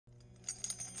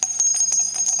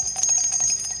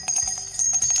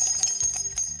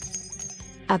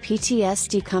A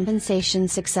PTSD Compensation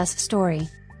Success Story.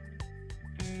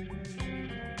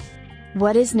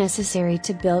 What is necessary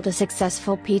to build a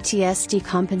successful PTSD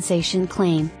compensation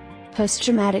claim?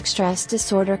 Post-traumatic stress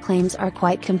disorder claims are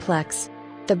quite complex.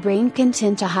 The brain can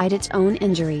tend to hide its own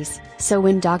injuries, so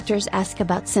when doctors ask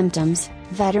about symptoms,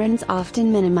 veterans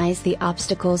often minimize the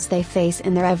obstacles they face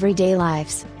in their everyday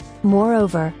lives.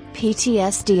 Moreover,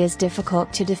 PTSD is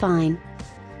difficult to define.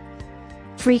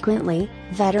 Frequently,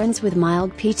 veterans with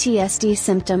mild PTSD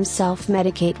symptoms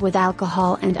self-medicate with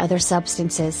alcohol and other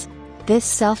substances. This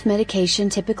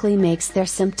self-medication typically makes their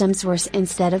symptoms worse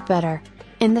instead of better.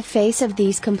 In the face of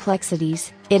these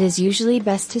complexities, it is usually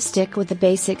best to stick with the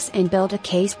basics and build a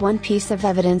case one piece of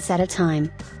evidence at a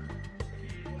time.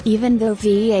 Even though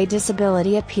VA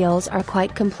disability appeals are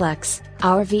quite complex,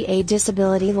 our VA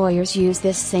disability lawyers use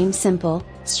this same simple,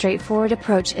 straightforward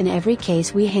approach in every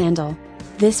case we handle.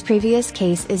 This previous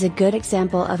case is a good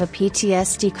example of a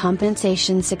PTSD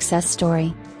compensation success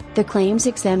story. The claims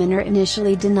examiner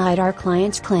initially denied our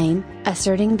client's claim,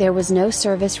 asserting there was no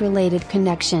service-related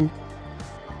connection.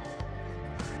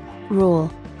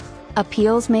 Rule: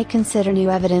 appeals may consider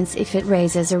new evidence if it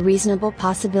raises a reasonable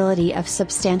possibility of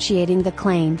substantiating the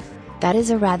claim. That is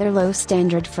a rather low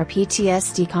standard for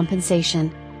PTSD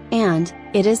compensation. And,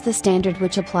 it is the standard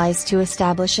which applies to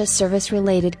establish a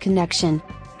service-related connection.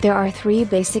 There are three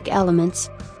basic elements: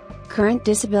 current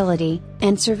disability,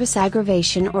 and service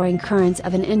aggravation or incurrence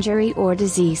of an injury or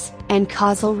disease, and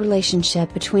causal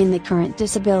relationship between the current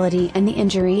disability and the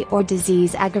injury or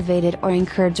disease aggravated or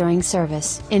incurred during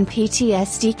service. In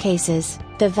PTSD cases,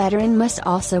 the veteran must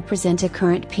also present a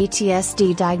current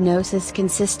PTSD diagnosis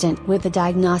consistent with the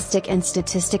Diagnostic and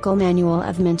Statistical Manual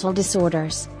of Mental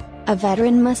Disorders. A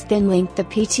veteran must then link the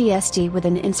PTSD with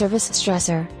an in-service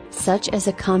stressor, such as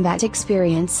a combat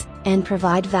experience, and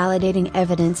provide validating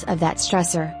evidence of that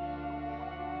stressor.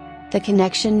 The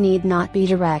connection need not be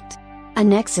direct. A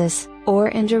nexus, or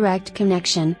indirect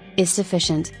connection, is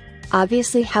sufficient.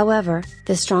 Obviously, however,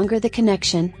 the stronger the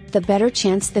connection, the better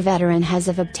chance the veteran has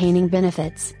of obtaining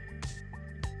benefits.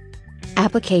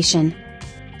 Application.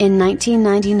 In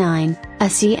 1999, a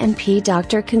CNP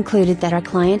doctor concluded that our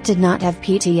client did not have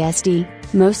PTSD,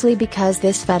 mostly because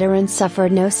this veteran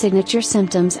suffered no signature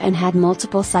symptoms and had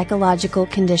multiple psychological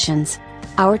conditions.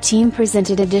 Our team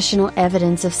presented additional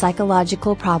evidence of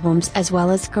psychological problems as well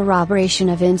as corroboration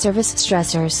of in-service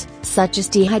stressors, such as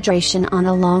dehydration on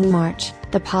a long march,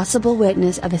 the possible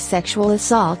witness of a sexual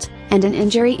assault, and an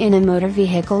injury in a motor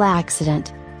vehicle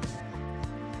accident.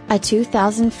 A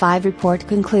 2005 report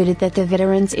concluded that the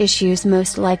veteran's issues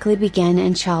most likely began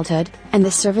in childhood, and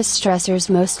the service stressors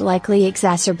most likely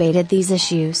exacerbated these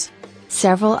issues.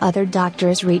 Several other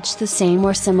doctors reached the same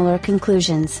or similar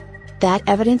conclusions. That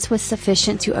evidence was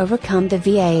sufficient to overcome the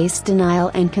VA's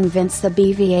denial and convince the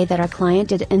BVA that our client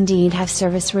did indeed have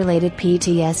service-related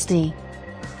PTSD.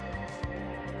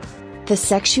 The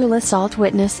sexual assault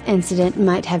witness incident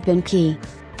might have been key.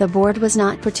 The board was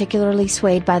not particularly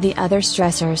swayed by the other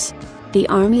stressors. The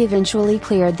Army eventually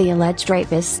cleared the alleged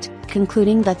rapist,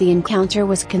 concluding that the encounter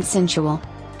was consensual.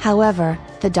 However,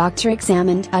 the doctor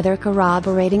examined other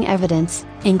corroborating evidence,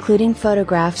 including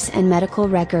photographs and medical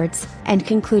records, and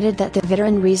concluded that the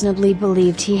veteran reasonably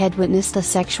believed he had witnessed a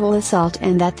sexual assault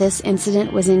and that this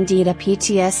incident was indeed a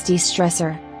PTSD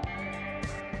stressor.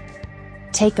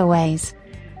 Takeaways.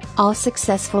 All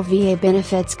successful VA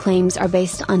benefits claims are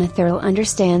based on a thorough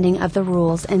understanding of the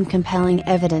rules and compelling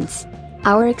evidence.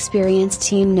 Our experienced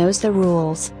team knows the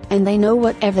rules, and they know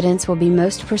what evidence will be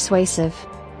most persuasive.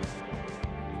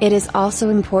 It is also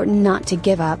important not to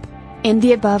give up. In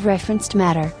the above referenced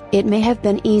matter, it may have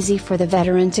been easy for the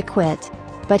veteran to quit.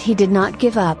 But he did not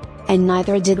give up, and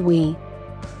neither did we.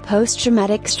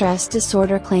 Post-traumatic stress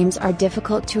disorder claims are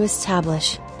difficult to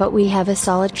establish, but we have a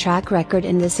solid track record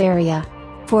in this area.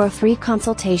 For a free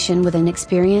consultation with an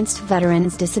experienced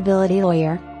veteran's disability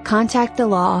lawyer, contact the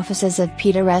law offices of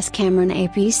Peter S. Cameron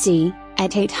APC,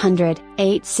 at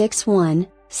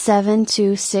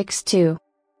 800-861-7262.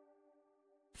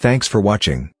 Thanks for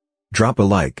watching. Drop a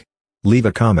like. Leave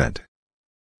a comment.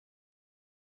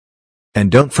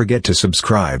 And don't forget to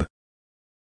subscribe.